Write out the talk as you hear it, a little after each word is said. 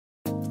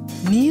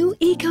New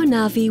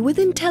Econavi with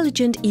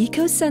intelligent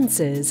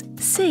eco-sensors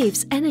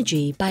saves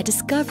energy by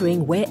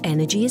discovering where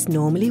energy is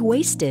normally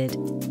wasted.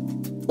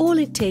 All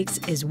it takes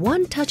is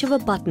one touch of a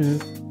button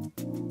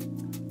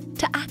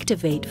to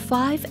activate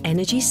 5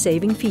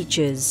 energy-saving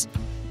features.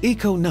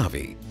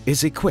 Econavi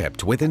is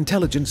equipped with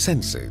intelligent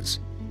sensors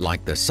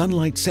like the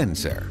sunlight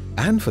sensor,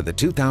 and for the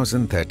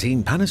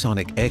 2013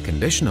 Panasonic air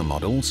conditioner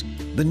models,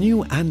 the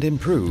new and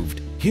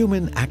improved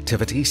human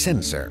activity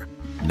sensor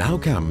now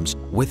comes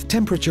with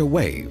temperature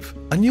wave,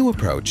 a new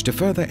approach to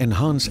further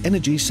enhance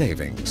energy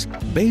savings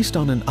based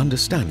on an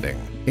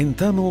understanding in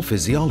thermal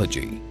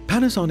physiology.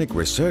 Panasonic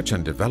Research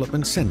and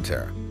Development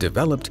Center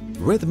developed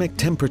rhythmic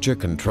temperature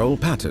control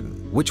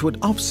pattern which would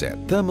offset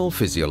thermal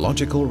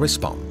physiological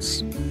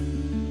response.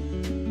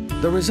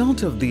 The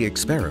result of the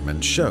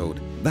experiment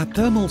showed that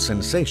thermal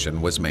sensation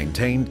was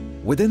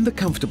maintained within the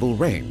comfortable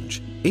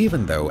range,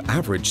 even though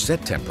average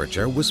set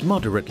temperature was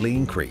moderately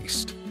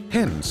increased.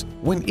 Hence,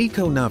 when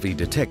Econavi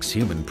detects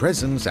human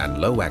presence and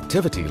low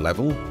activity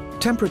level,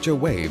 temperature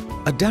wave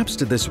adapts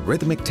to this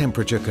rhythmic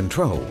temperature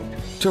control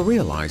to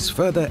realize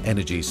further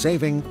energy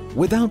saving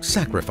without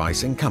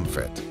sacrificing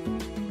comfort.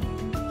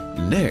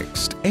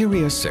 Next,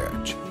 area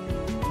search.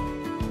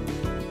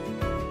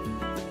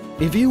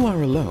 If you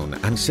are alone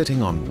and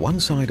sitting on one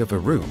side of a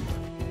room,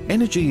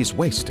 energy is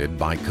wasted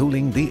by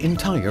cooling the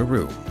entire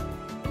room.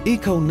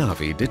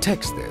 Econavi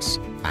detects this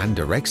and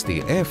directs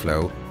the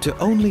airflow to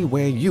only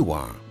where you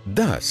are.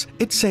 Thus,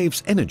 it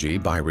saves energy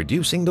by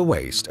reducing the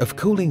waste of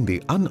cooling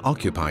the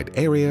unoccupied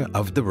area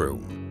of the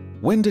room.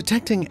 When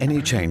detecting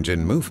any change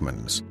in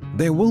movements,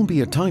 there will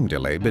be a time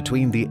delay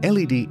between the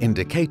LED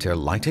indicator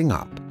lighting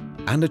up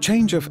and a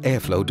change of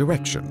airflow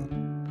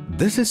direction.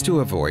 This is to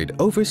avoid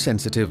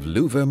oversensitive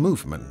louver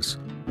movements,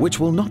 which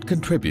will not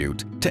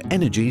contribute to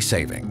energy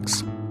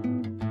savings.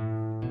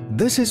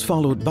 This is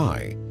followed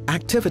by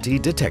activity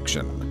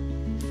detection.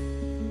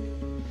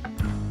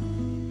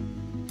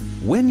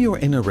 When you're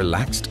in a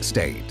relaxed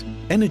state,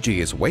 energy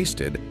is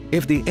wasted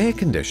if the air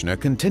conditioner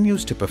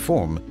continues to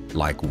perform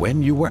like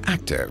when you were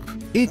active.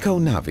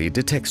 Econavi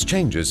detects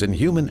changes in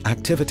human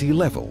activity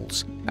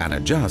levels and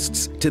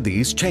adjusts to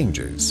these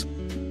changes.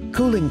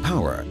 Cooling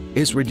power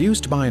is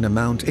reduced by an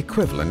amount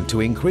equivalent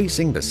to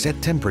increasing the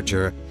set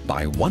temperature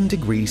by 1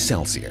 degree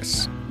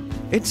Celsius.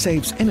 It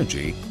saves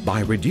energy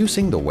by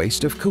reducing the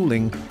waste of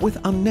cooling with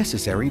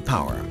unnecessary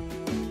power.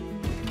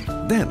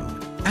 Then,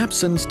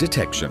 absence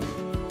detection.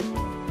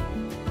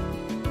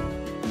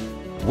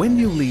 When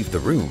you leave the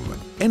room,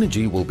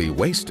 energy will be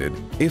wasted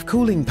if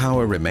cooling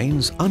power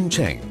remains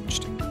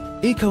unchanged.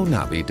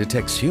 Econavi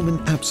detects human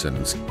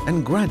absence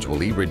and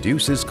gradually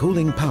reduces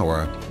cooling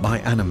power by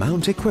an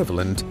amount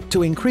equivalent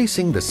to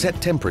increasing the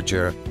set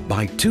temperature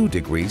by 2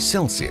 degrees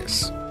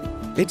Celsius.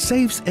 It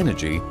saves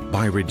energy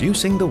by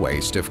reducing the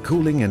waste of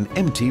cooling an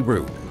empty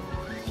room.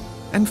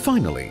 And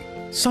finally,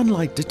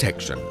 sunlight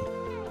detection.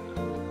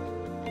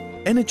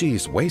 Energy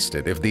is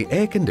wasted if the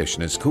air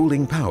conditioner's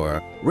cooling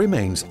power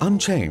remains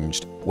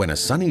unchanged when a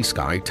sunny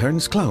sky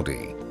turns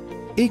cloudy.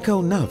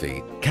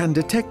 Econavi can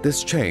detect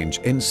this change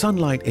in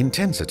sunlight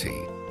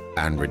intensity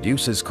and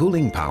reduces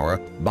cooling power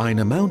by an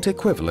amount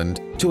equivalent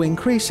to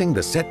increasing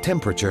the set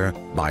temperature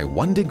by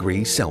 1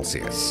 degree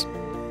Celsius.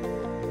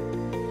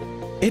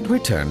 It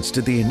returns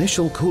to the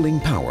initial cooling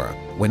power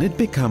when it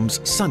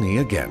becomes sunny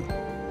again.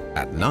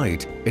 At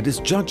night, it is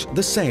judged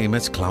the same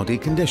as cloudy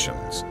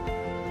conditions.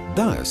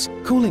 Thus,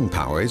 cooling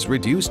power is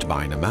reduced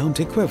by an amount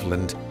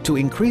equivalent to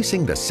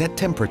increasing the set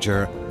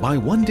temperature by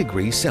 1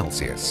 degree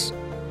Celsius.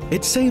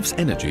 It saves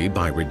energy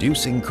by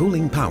reducing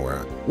cooling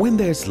power when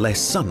there's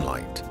less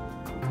sunlight.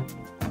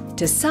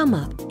 To sum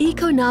up,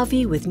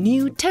 Econavi with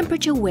new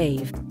temperature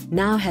wave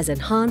now has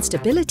enhanced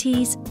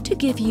abilities to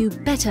give you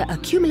better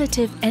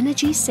accumulative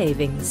energy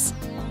savings.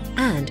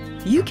 And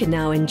you can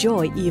now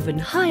enjoy even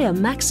higher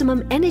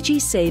maximum energy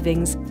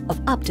savings of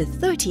up to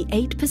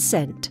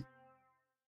 38%.